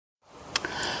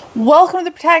Welcome to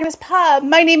the Protagonist Pub.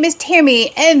 My name is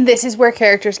Tammy, and this is where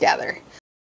characters gather.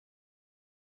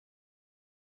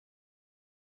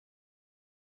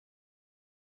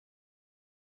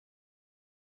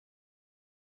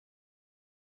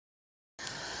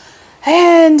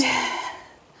 And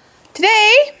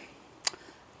today,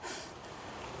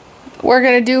 we're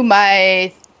going to do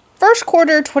my first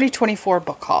quarter 2024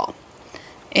 book haul.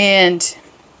 And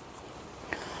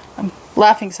I'm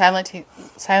laughing silently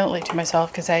to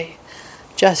myself because I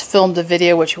just filmed a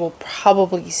video which you will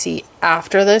probably see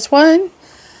after this one,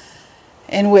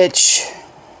 in which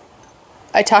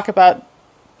I talk about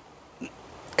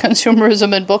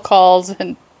consumerism and book hauls,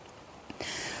 and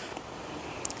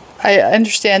I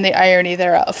understand the irony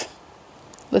thereof.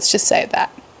 Let's just say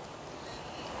that.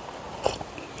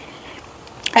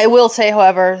 I will say,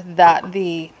 however, that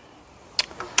the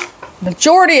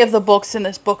majority of the books in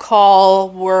this book haul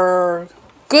were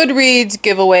Goodreads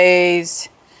giveaways,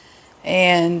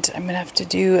 and I'm going to have to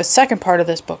do a second part of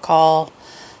this book haul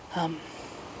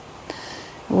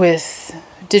with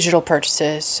digital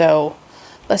purchases. So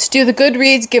let's do the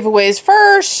Goodreads giveaways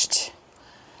first.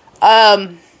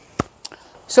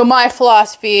 So my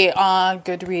philosophy on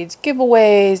Goodreads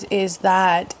giveaways is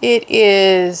that it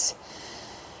is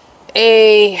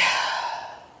a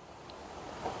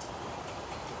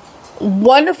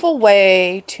wonderful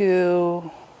way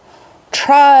to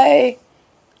try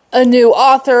a new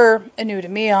author, a new to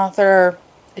me author,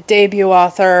 a debut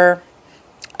author,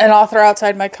 an author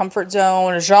outside my comfort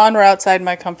zone, a genre outside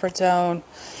my comfort zone,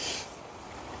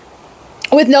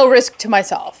 with no risk to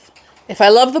myself. If I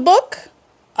love the book,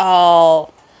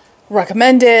 I'll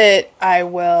recommend it. I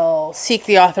will seek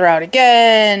the author out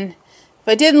again. If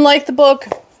I didn't like the book,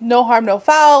 no harm, no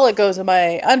foul. It goes in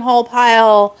my unhaul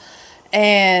pile,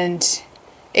 and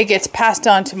it gets passed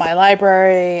on to my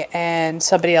library, and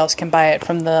somebody else can buy it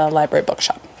from the library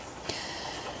bookshop.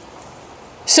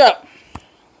 So,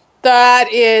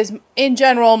 that is, in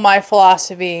general, my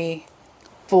philosophy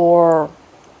for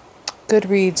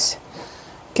Goodreads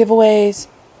giveaways,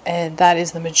 and that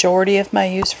is the majority of my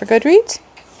use for Goodreads.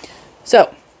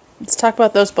 So, let's talk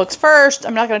about those books first.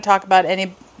 I'm not going to talk about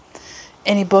any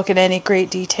book in any great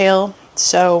detail,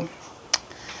 so...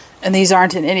 and these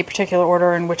aren't in any particular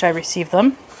order in which I received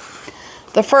them.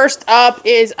 The first up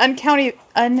is Uncanny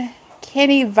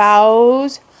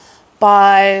Vows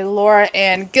by Laura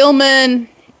Ann Gilman.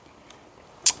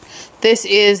 This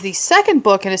is the second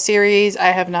book in a series.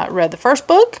 I have not read the first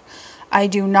book. I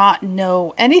do not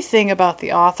know anything about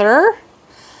the author.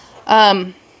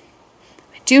 I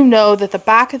do know that the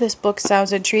back of this book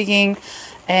sounds intriguing,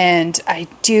 and I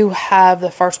do have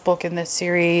the first book in this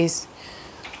series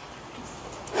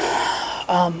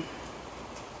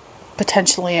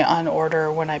potentially on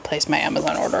order when I place my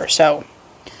Amazon order. So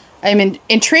I'm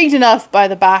intrigued enough by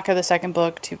the back of the second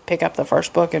book to pick up the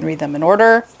first book and read them in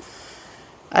order.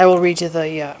 I will read you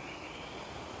the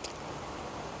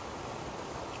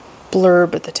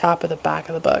blurb at the top of the back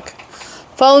of the book.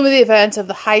 Following the events of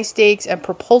the high stakes and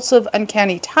propulsive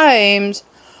uncanny times,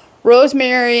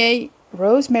 Rosemary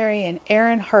and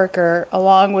Aaron Harker,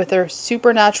 along with their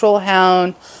supernatural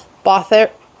hound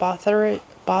Botheration,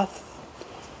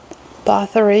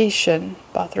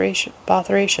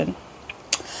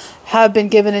 have been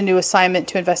given a new assignment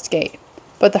to investigate.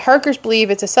 But the Harkers believe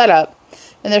it's a setup,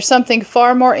 and there's something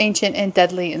far more ancient and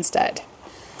deadly instead.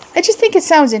 I just think it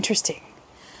sounds interesting.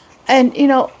 And, you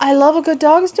know, I love a good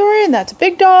dog story, and that's a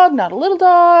big dog, not a little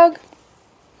dog.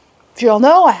 If you all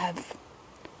know, I have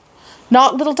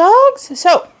not little dogs.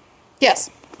 So, yes.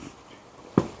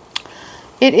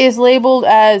 It is labeled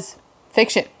as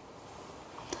fiction.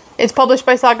 It's published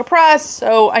by Saga Press,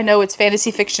 so I know it's fantasy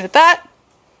fiction at that.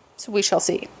 So we shall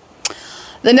see.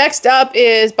 The next up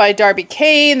is by Darby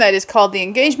Kane. That is called The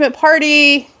Engagement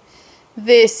Party.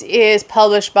 This is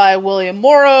published by William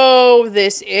Morrow.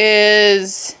 This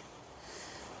is,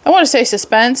 I want to say,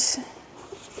 suspense.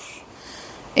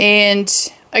 And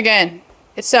again,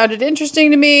 it sounded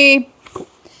interesting to me.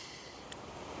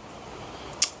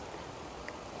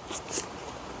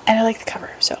 And I like the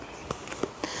cover, so.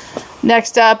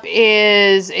 Next up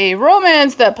is a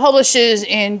romance that publishes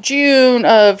in June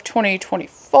of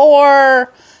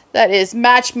 2024. That is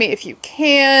Match Me If You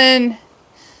Can.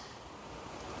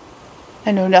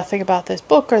 I know nothing about this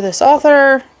book or this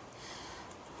author.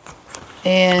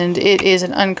 And it is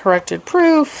an uncorrected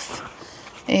proof.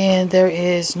 And there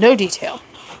is no detail.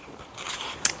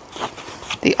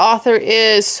 The author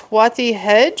is Swati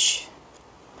Hedge.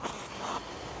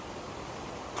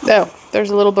 Oh,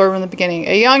 there's a little blurb in the beginning.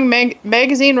 A young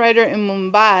magazine writer in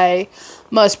Mumbai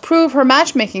must prove her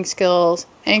matchmaking skills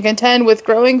and contend with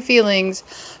growing feelings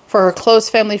for her close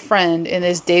family friend in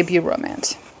this debut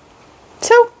romance.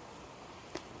 So,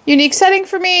 unique setting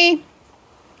for me.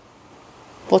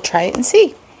 We'll try it and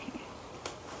see.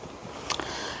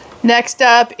 Next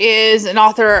up is an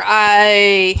author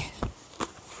I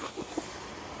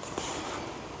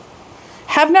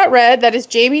have not read. That is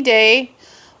Jamie Day,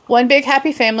 One Big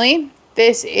Happy Family.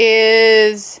 This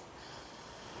is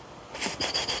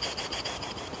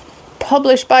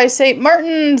published by St.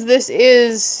 Martin's. This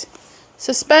is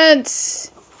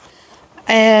suspense.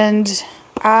 And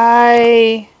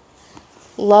I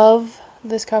love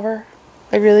this cover.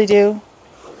 I really do.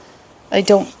 I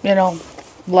don't,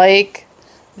 like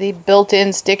the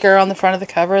built-in sticker on the front of the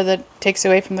cover that takes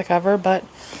away from the cover, but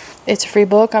it's a free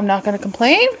book. I'm not going to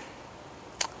complain.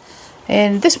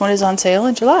 And this one is on sale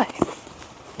in July.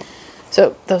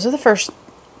 So those are the first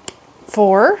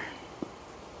 4.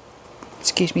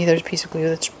 Excuse me, there's a piece of glue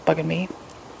that's bugging me.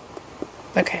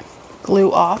 Okay,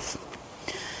 glue off.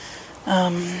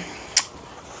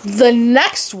 The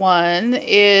next one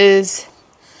is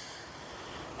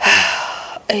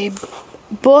a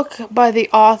book by the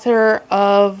author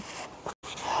of,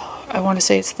 I want to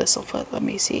say it's Thistlefoot. Let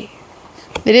me see.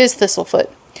 It is Thistlefoot.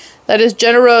 That is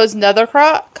Gennarose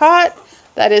Nethercott.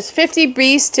 That is 50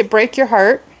 Beasts to Break Your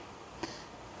Heart.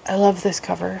 I love this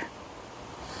cover.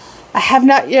 I have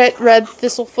not yet read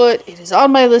Thistlefoot. It is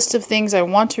on my list of things I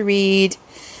want to read.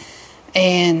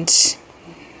 And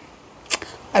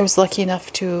I was lucky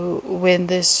enough to win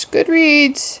this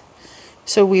Goodreads.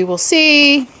 So we will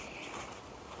see.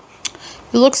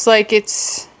 It looks like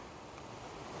it's...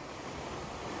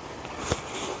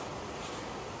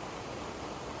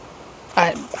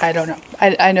 I don't know.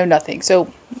 I know nothing.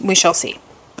 So we shall see.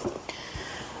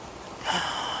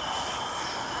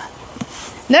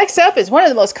 Next up is one of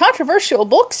the most controversial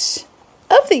books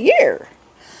of the year.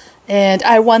 And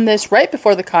I won this right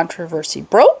before the controversy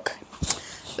broke.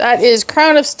 That is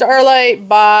Crown of Starlight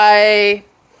by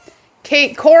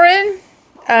Cait Corran.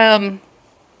 I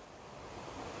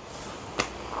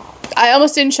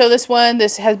almost didn't show this one.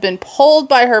 This has been pulled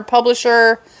by her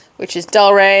publisher, which is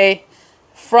Del Rey,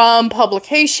 from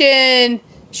publication.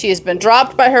 She has been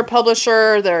dropped by her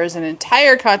publisher. There is an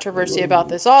entire controversy about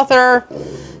this author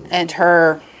and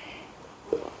her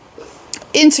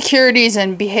insecurities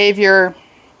and behavior.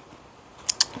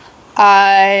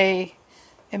 I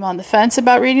am on the fence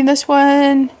about reading this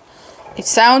one. It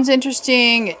sounds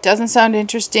interesting. It doesn't sound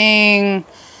interesting.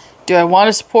 Do I want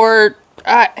to support?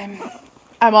 I'm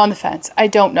on the fence. I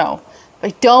don't know. If I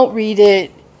don't read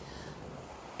it,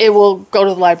 it will go to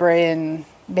the library and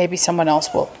maybe someone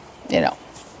else will,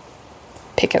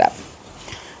 pick it up.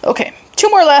 Okay, 2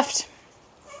 more left.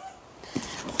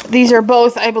 These are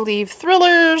both, I believe,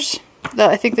 thrillers.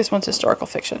 I think this one's historical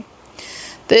fiction.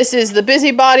 This is The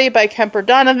Busybody by Kemper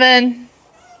Donovan.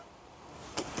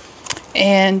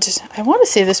 And I want to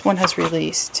say this one has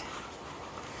released.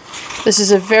 This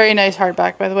is a very nice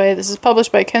hardback, by the way. This is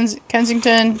published by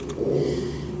Kensington.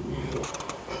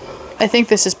 I think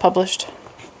this is published.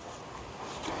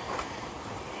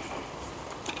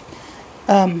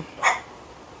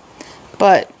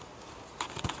 But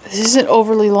this isn't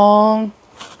overly long.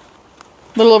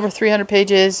 A little over 300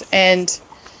 pages, and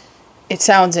it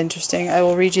sounds interesting. I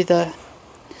will read you the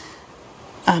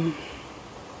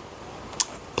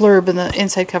blurb in the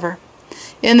inside cover.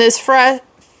 In this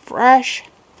fresh,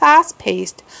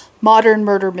 fast-paced, modern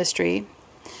murder mystery,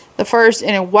 the first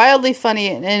in a wildly funny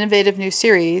and innovative new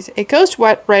series, a ghost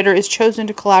writer is chosen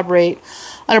to collaborate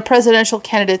on a presidential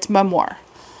candidate's memoir,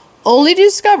 only to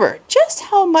discover just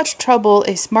how much trouble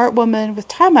a smart woman with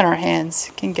time on her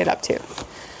hands can get up to.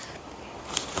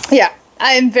 Yeah,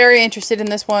 I am very interested in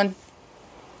this one.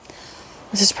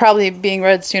 This is probably being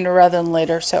read sooner rather than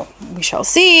later, so we shall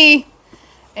see.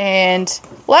 And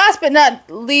last but not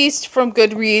least, from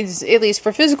Goodreads, at least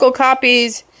for physical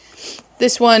copies,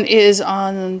 this one is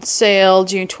on sale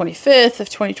June 25th of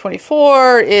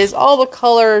 2024, is All the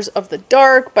Colors of the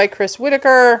Dark by Chris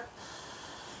Whittaker.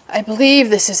 I believe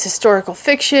this is historical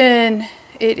fiction.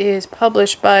 It is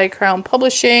published by Crown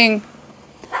Publishing.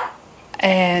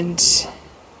 And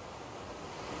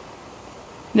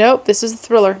nope, this is a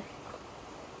thriller.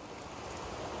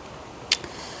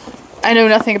 I know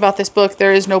nothing about this book.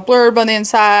 There is no blurb on the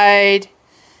inside.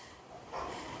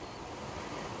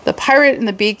 The Pirate and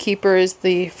the Beekeeper is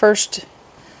the first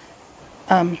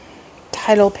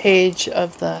title page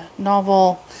of the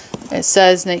novel. It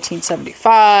says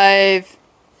 1975.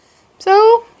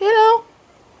 So,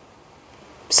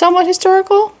 somewhat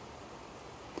historical.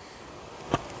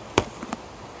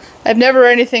 I've never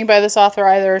read anything by this author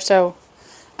either, so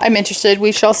I'm interested.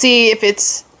 We shall see if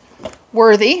it's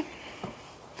worthy.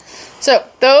 So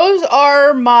those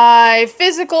are my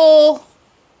physical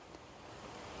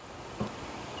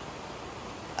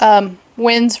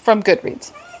wins from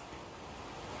Goodreads.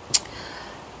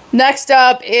 Next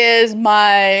up is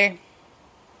my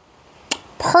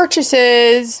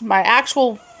purchases, my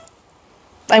actual,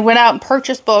 I went out and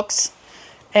purchased books,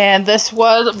 and this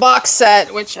was a box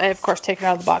set, which I of course taken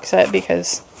out of the box set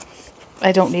because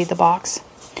I don't need the box.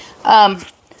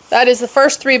 That is the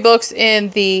first 3 books in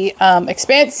the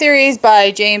Expanse series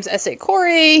by James S.A.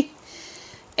 Corey,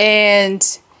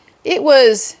 and it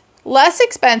was less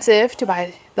expensive to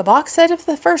buy the box set of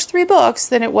the first 3 books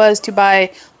than it was to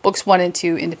buy books 1 and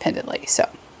 2 independently. So,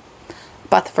 I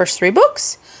bought the first 3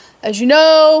 books. As you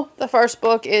know, the first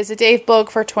book is a Dave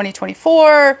book for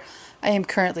 2024. I am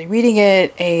currently reading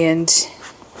it, and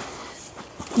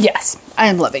yes, I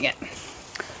am loving it.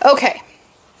 Okay.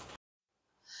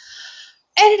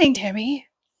 Editing, Tammy.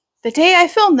 The day I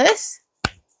filmed this,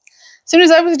 as soon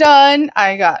as I was done,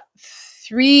 I got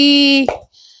 3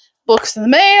 books in the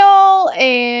mail,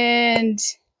 and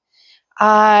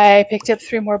I picked up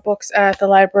 3 more books at the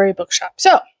library bookshop.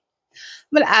 So, I'm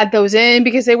going to add those in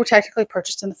because they were technically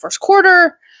purchased in the first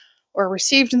quarter or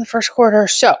received in the first quarter.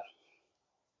 So,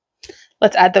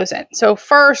 let's add those in. So,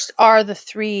 first are the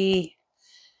 3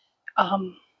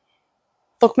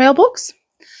 book mail books.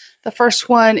 The first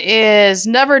one is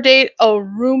Never Date a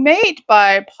Roommate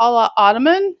by Paula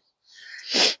Ottoni.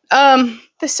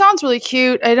 This sounds really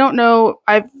cute. I don't know.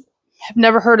 I have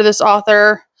never heard of this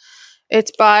author.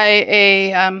 It's by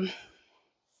a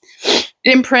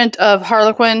imprint of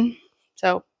Harlequin.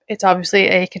 So it's obviously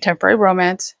a contemporary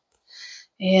romance.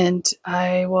 And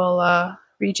I will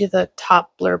read you the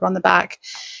top blurb on the back.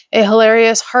 A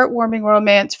hilarious, heartwarming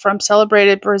romance from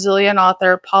celebrated Brazilian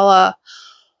author Paula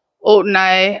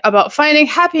Ottoni about finding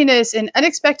happiness in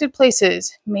unexpected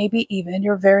places, maybe even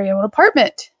your very own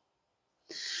apartment.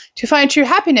 To find true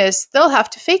happiness, they'll have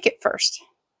to fake it first.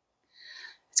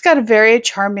 It's got a very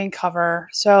charming cover,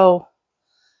 so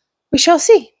we shall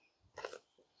see.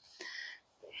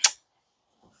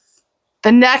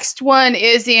 The next one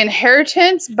is The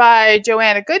Inheritance by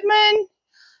Joanna Gilman,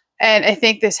 and I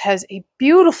think this has a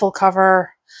beautiful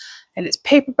cover, and it's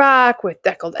paperback with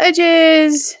deckled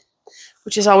edges,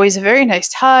 which is always a very nice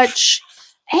touch.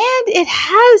 And it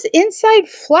has inside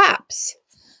flaps.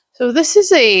 So this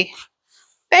is a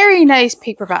very nice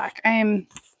paperback. I am,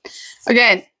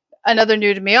 again, another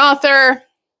new to me author.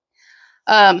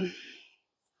 I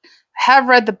have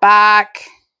read the back,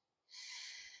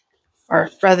 or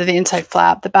rather the inside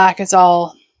flap. The back is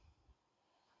all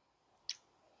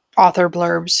author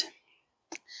blurbs.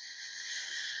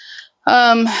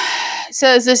 It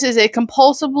says this is a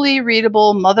compulsively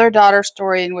readable mother-daughter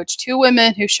story in which 2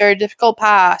 women who share a difficult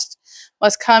past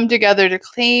must come together to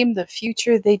claim the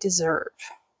future they deserve.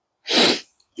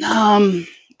 I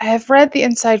have read the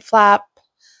inside flap.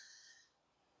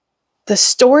 The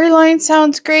storyline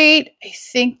sounds great. I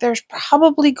think there's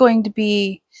probably going to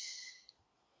be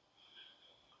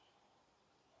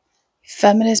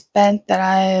feminist bent that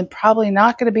I am probably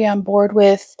not going to be on board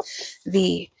with.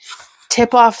 The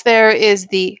tip off there is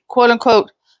the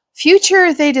quote-unquote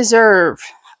future they deserve.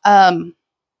 No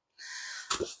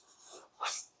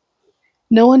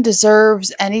one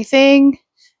deserves anything.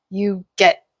 You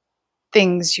get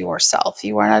things yourself.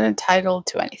 You are not entitled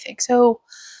to anything. So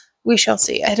we shall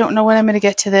see. I don't know when I'm going to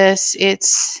get to this.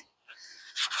 It's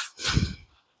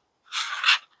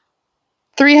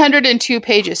 302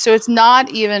 pages, so it's not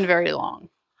even very long.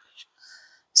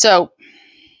 So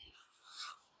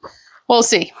we'll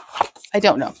see. I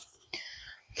don't know.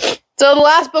 So the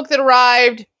last book that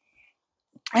arrived,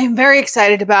 I am very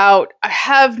excited about. I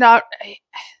have not.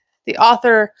 The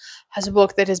author has a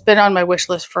book that has been on my wish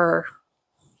list or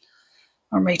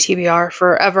my TBR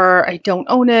forever. I don't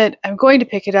own it. I'm going to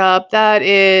pick it up. That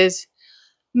is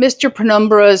Mr.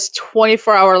 Penumbra's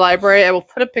 24-Hour Library. I will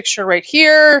put a picture right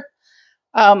here.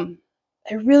 I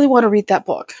really want to read that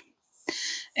book.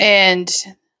 And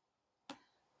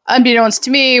unbeknownst to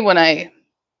me, when I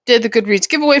did the Goodreads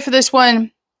giveaway for this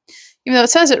one, even though it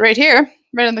says it right here,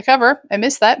 right on the cover, I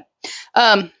missed that.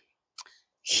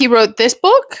 He wrote this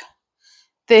book.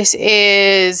 This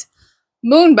is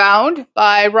Moonbound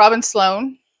by Robin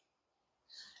Sloan.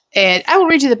 And I will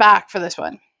read you the back for this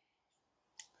one.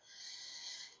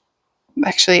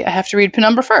 Actually, I have to read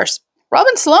Penumbra first.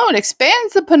 Robin Sloan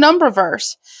expands the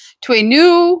Penumbraverse to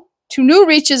new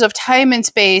reaches of time and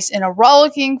space in a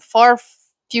rollicking, far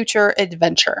future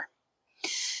adventure.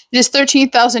 It is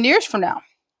 13,000 years from now.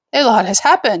 A lot has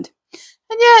happened,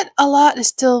 and yet a lot is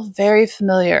still very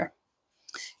familiar.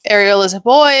 Ariel is a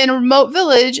boy in a remote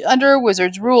village under a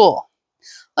wizard's rule.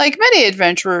 Like many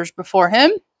adventurers before him,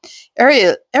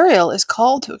 Ariel is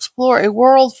called to explore a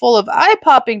world full of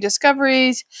eye-popping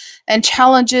discoveries and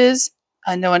challenges,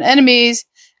 unknown enemies,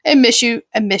 a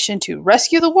mission to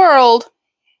rescue the world.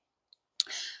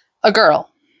 A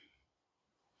girl.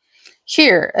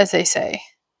 Here, as they say,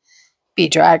 be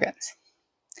dragons.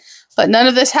 But none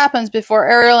of this happens before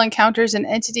Ariel encounters an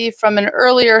entity from an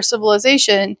earlier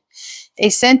civilization, a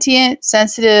sentient,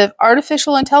 sensitive,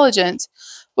 artificial intelligence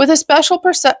with a special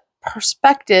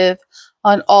perspective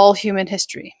on all human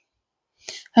history,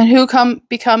 and who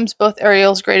becomes both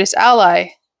Ariel's greatest ally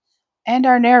and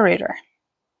our narrator.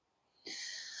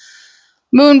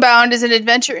 Moonbound is an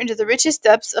adventure into the richest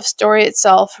depths of story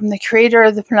itself from the creator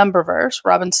of the Penumbraverse,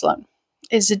 Robin Sloan.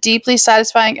 It is a deeply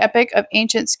satisfying epic of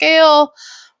ancient scale,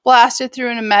 blasted through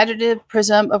an imaginative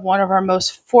prism of one of our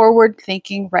most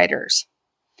forward-thinking writers.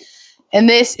 And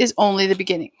this is only the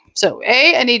beginning. So,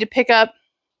 I need to pick up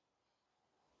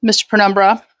Mr.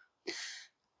 Penumbra,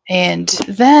 and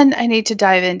then I need to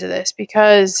dive into this,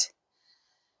 because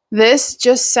this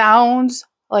just sounds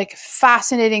like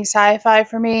fascinating sci-fi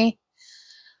for me,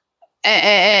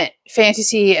 and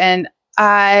fantasy, and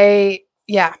I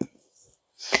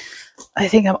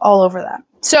think I'm all over that.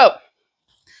 So,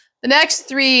 the next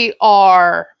three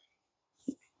are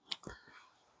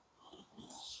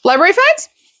library finds.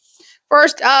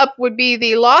 First up would be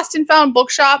the Lost and Found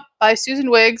Bookshop by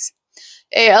Susan Wiggs.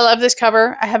 I love this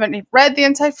cover. I haven't read the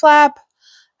inside flap.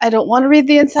 I don't want to read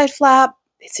the inside flap.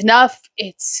 It's enough.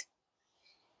 It's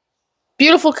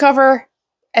beautiful cover,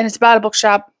 and it's about a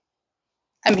bookshop.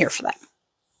 I'm here for that.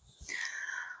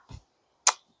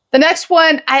 The next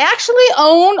one I actually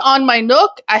own on my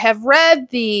Nook. I have read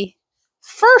the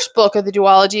first book of the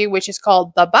duology, which is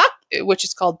called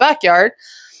Backyard.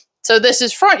 So this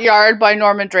is Front Yard by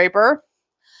Norman Draper.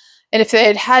 And if they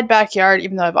had had Backyard,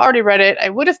 even though I've already read it, I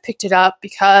would have picked it up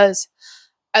because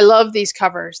I love these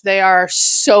covers. They are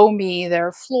so me.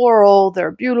 They're floral,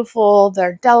 they're beautiful,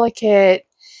 they're delicate,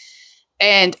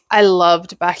 and I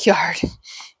loved Backyard.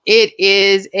 It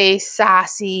is a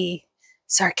sassy,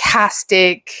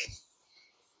 sarcastic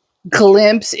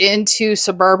glimpse into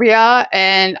suburbia,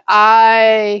 and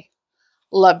I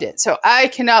loved it. So I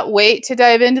cannot wait to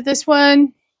dive into this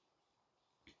one.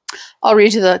 I'll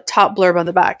read you the top blurb on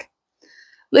the back.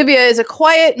 Livia is a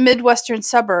quiet Midwestern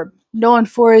suburb known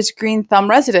for its green thumb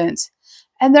residents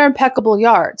and their impeccable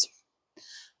yards.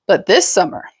 But this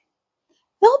summer,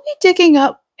 they'll be digging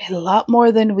up a lot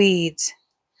more than weeds.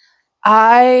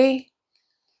 Backyard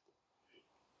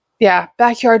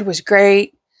was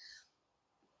great.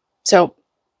 So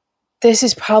this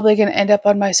is probably going to end up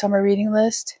on my summer reading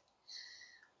list.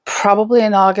 Probably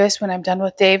in August when I'm done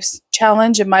with Dave's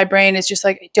challenge and my brain is just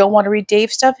like, I don't want to read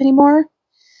Dave stuff anymore.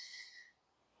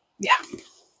 Yeah.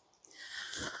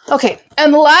 Okay,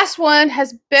 and the last one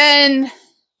has been,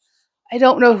 I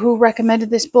don't know who recommended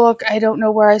this book. I don't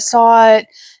know where I saw it.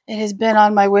 It has been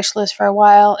on my wish list for a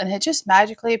while, and it just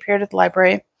magically appeared at the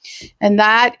library. And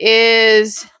that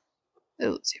is,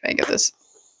 let's see if I can get this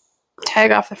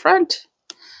tag off the front.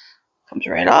 Comes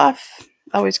right off.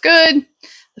 Always good.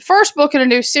 The first book in a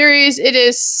new series. It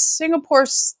is Singapore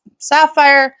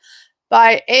Sapphire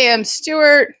by A.M.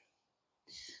 Stewart.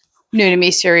 New to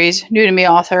me series. New to me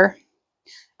author.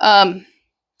 It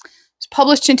was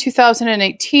published in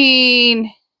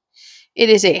 2018. It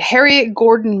is a Harriet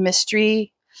Gordon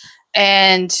mystery.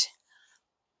 And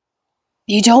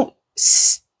you don't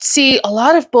see a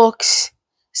lot of books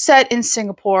set in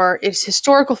Singapore. It's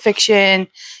historical fiction.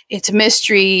 It's a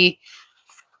mystery.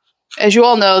 As you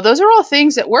all know, those are all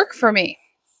things that work for me.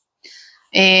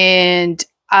 And,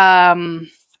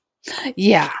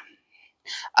 yeah.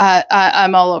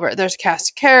 I'm all over it. There's a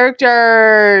cast of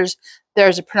characters.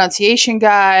 There's a pronunciation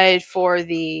guide for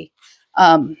the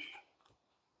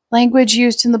language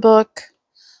used in the book.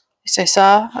 At least I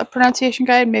saw a pronunciation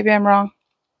guide. Maybe I'm wrong.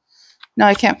 No,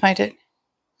 I can't find it.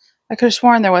 I could have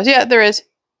sworn there was. Yeah, there is.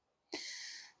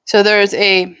 So there's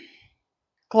a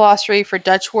glossary for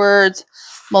Dutch words,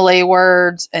 Malay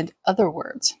words, and other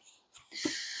words.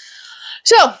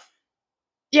 So,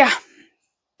 yeah.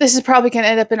 This is probably going to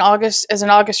end up in August as an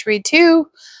August read too,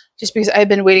 just because I've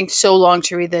been waiting so long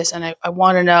to read this, and I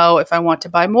want to know if I want to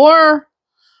buy more.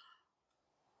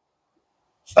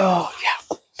 Oh,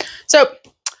 yeah. So,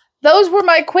 those were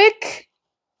my quick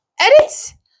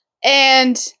edits,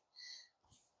 and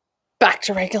back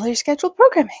to regularly scheduled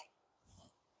programming.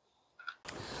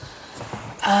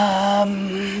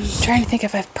 Trying to think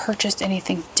if I've purchased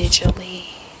anything digitally.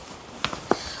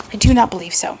 I do not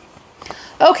believe so.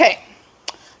 Okay.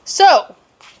 So,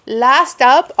 last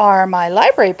up are my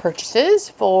library purchases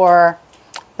for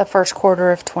the first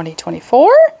quarter of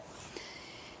 2024.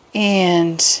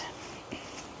 And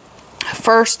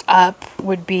first up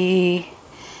would be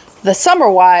The Summer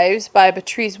Wives by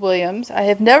Beatriz Williams. I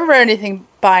have never read anything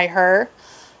by her.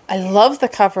 I love the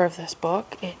cover of this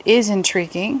book. It is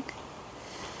intriguing.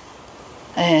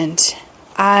 And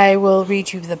I will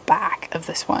read you the back of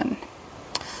this one.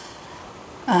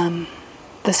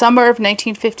 The summer of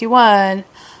 1951,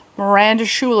 Miranda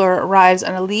Schuler arrives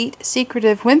on elite,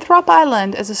 secretive Winthrop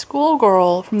Island as a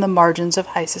schoolgirl from the margins of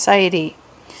high society.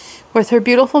 When her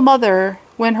beautiful mother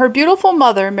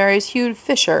marries Hugh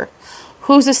Fisher,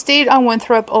 whose estate on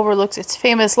Winthrop overlooks its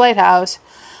famous lighthouse,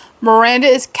 Miranda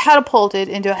is catapulted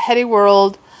into a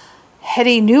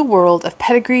heady new world of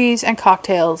pedigrees and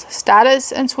cocktails,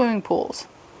 status and swimming pools.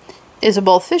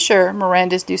 Isabel Fisher,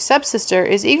 Miranda's new stepsister,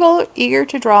 is eager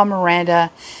to draw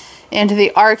Miranda into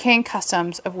the arcane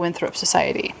customs of Winthrop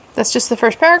society. That's just the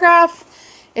first paragraph.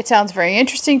 It sounds very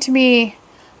interesting to me.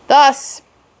 Thus,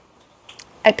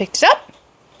 I picked it up.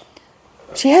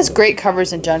 She has great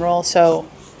covers in general, so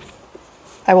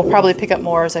I will probably pick up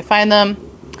more as I find them.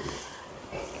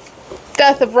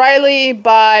 Death of Riley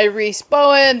by Rhys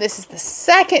Bowen. This is the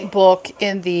second book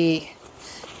in the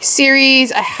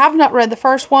series. I have not read the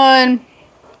first one.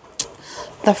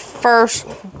 The first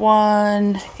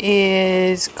one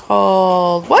is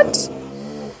called what?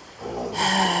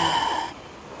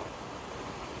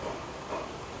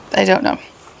 I don't know.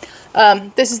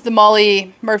 This is the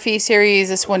Molly Murphy series.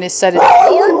 This one is set in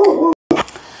New York.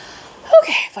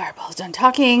 Okay, Fireball's done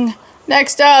talking.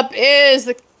 Next up is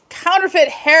The Counterfeit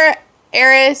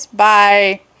Heiress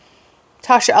by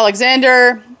Tasha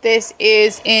Alexander. This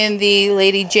is in the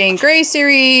Lady Jane Grey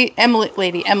series,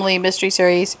 Lady Emily mystery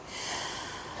series.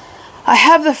 I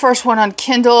have the first one on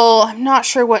Kindle. I'm not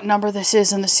sure what number this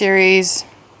is in the series.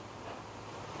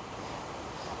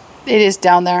 It is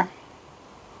down there.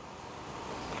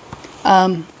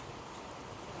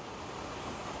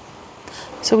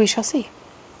 So we shall see.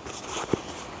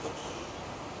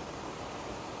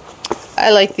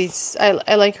 I like these.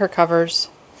 I like her covers.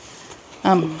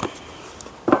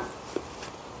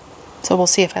 So we'll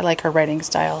see if I like her writing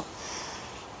style.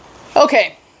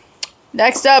 Okay.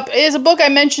 Next up is a book I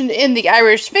mentioned in the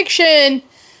Irish fiction,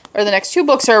 or the next two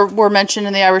books were mentioned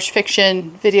in the Irish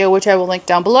fiction video, which I will link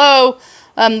down below.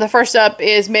 The first up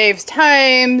is Maeve's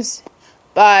Times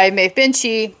by Maeve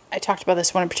Binchy. I talked about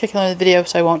this one in particular in the video,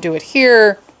 so I won't do it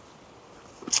here.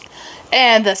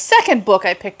 And the second book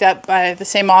I picked up by the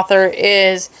same author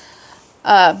is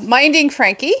Minding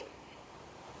Frankie.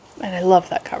 And I love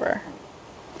that cover.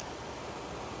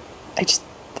 It's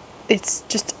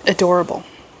just adorable.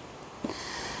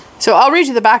 So I'll read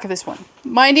you the back of this one.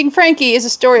 Minding Frankie is a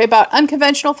story about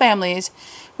unconventional families,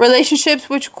 relationships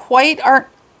which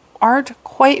aren't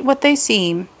quite what they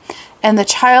seem, and the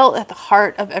child at the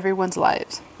heart of everyone's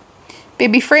lives.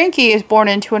 Baby Frankie is born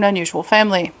into an unusual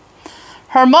family.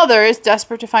 Her mother is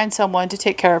desperate to find someone to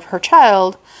take care of her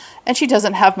child, and she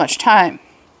doesn't have much time.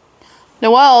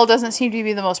 Noel doesn't seem to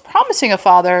be the most promising of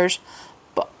fathers,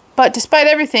 but despite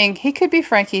everything, he could be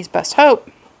Frankie's best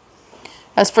hope.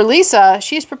 As for Lisa,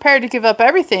 she is prepared to give up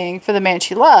everything for the man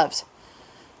she loves.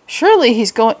 Surely he's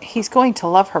going to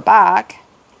love her back.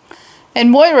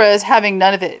 And Moira is having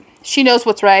none of it. She knows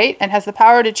what's right and has the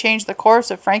power to change the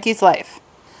course of Frankie's life.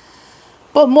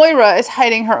 But Moira is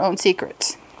hiding her own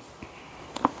secrets.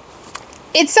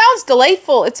 It sounds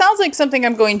delightful. It sounds like something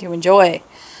I'm going to enjoy.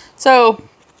 So,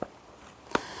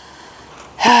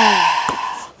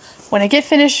 when I get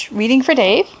finished reading for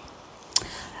Dave,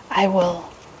 I will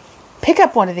pick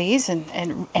up one of these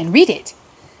and read it.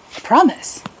 I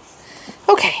promise.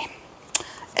 Okay.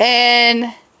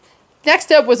 And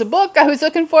next up was a book I was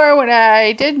looking for when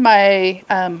I did my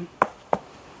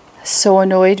So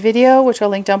Annoyed video, which I'll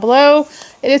link down below.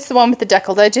 And it's the one with the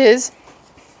deckled edges.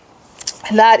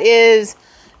 And that is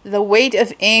The Weight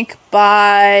of Ink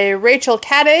by Rachel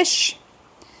Kadish.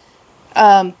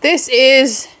 This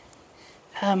is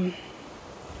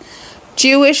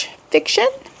Jewish fiction.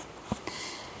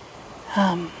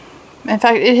 In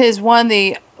fact, it has won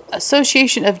the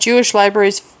Association of Jewish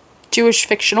Libraries Jewish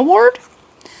Fiction Award.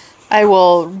 I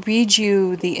will read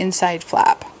you the inside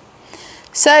flap.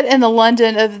 Set in the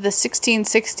London of the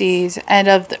 1660s and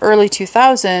of the early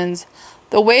 2000s,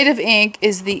 The Weight of Ink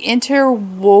is the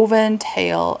interwoven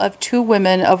tale of two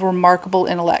women of remarkable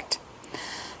intellect.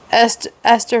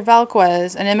 Esther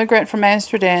Valquez, an immigrant from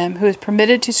Amsterdam who is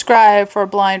permitted to scribe for a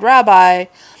blind rabbi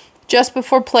just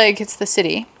before plague hits the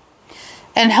city,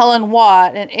 and Helen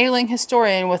Watt, an ailing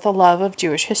historian with a love of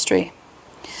Jewish history.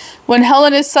 When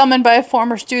Helen is summoned by a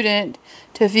former student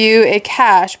to view a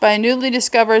cache by a newly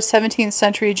discovered 17th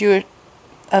century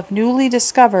of newly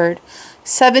discovered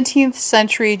 17th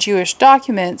century Jewish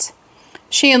documents,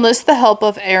 she enlists the help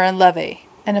of Aaron Levy,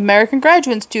 an American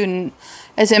graduate student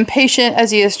as impatient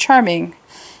as he is charming,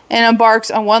 and embarks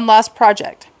on one last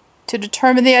project to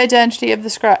determine the identity of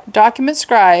the document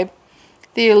scribe,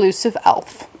 the elusive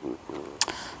elf.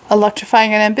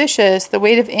 Electrifying and ambitious, The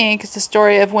Weight of Ink is the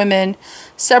story of women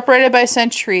separated by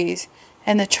centuries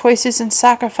and the choices and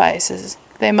sacrifices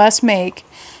they must make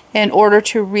in order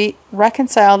to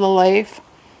reconcile the life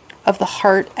of the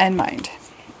heart and mind.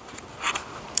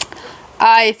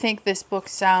 I think this book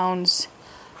sounds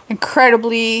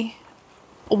incredibly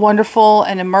wonderful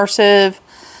and immersive.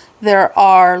 There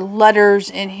are letters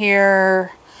in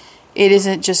here. It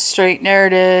isn't just straight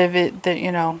narrative.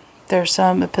 There's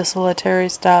some epistolary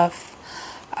stuff.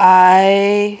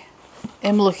 I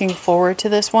am looking forward to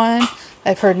this one.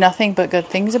 I've heard nothing but good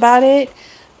things about it.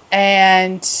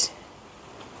 And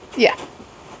yeah,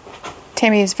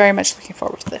 Tammy is very much looking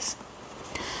forward to this.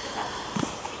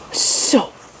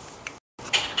 So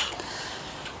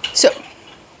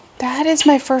that is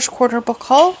my first quarter book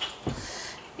haul.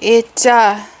 It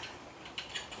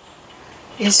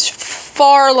is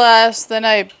far less than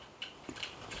I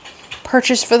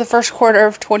purchased for the first quarter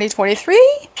of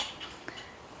 2023.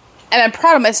 And I'm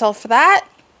proud of myself for that.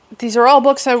 These are all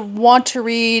books I want to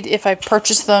read if I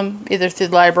purchase them, either through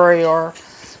the library or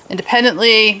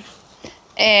independently.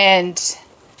 And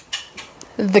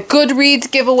the Goodreads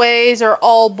giveaways are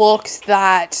all books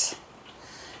that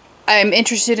I'm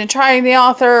interested in trying the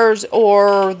authors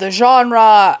or the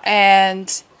genre,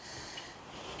 and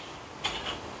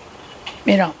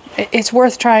it's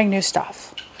worth trying new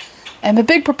stuff. I'm a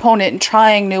big proponent in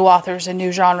trying new authors and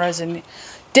new genres and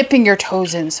dipping your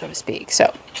toes in, so to speak.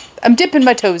 So I'm dipping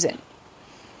my toes in.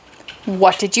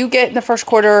 What did you get in the first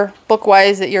quarter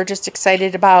book-wise that you're just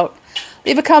excited about?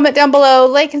 Leave a comment down below,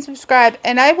 like and subscribe,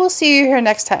 and I will see you here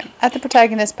next time at the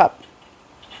Protagonist Pub.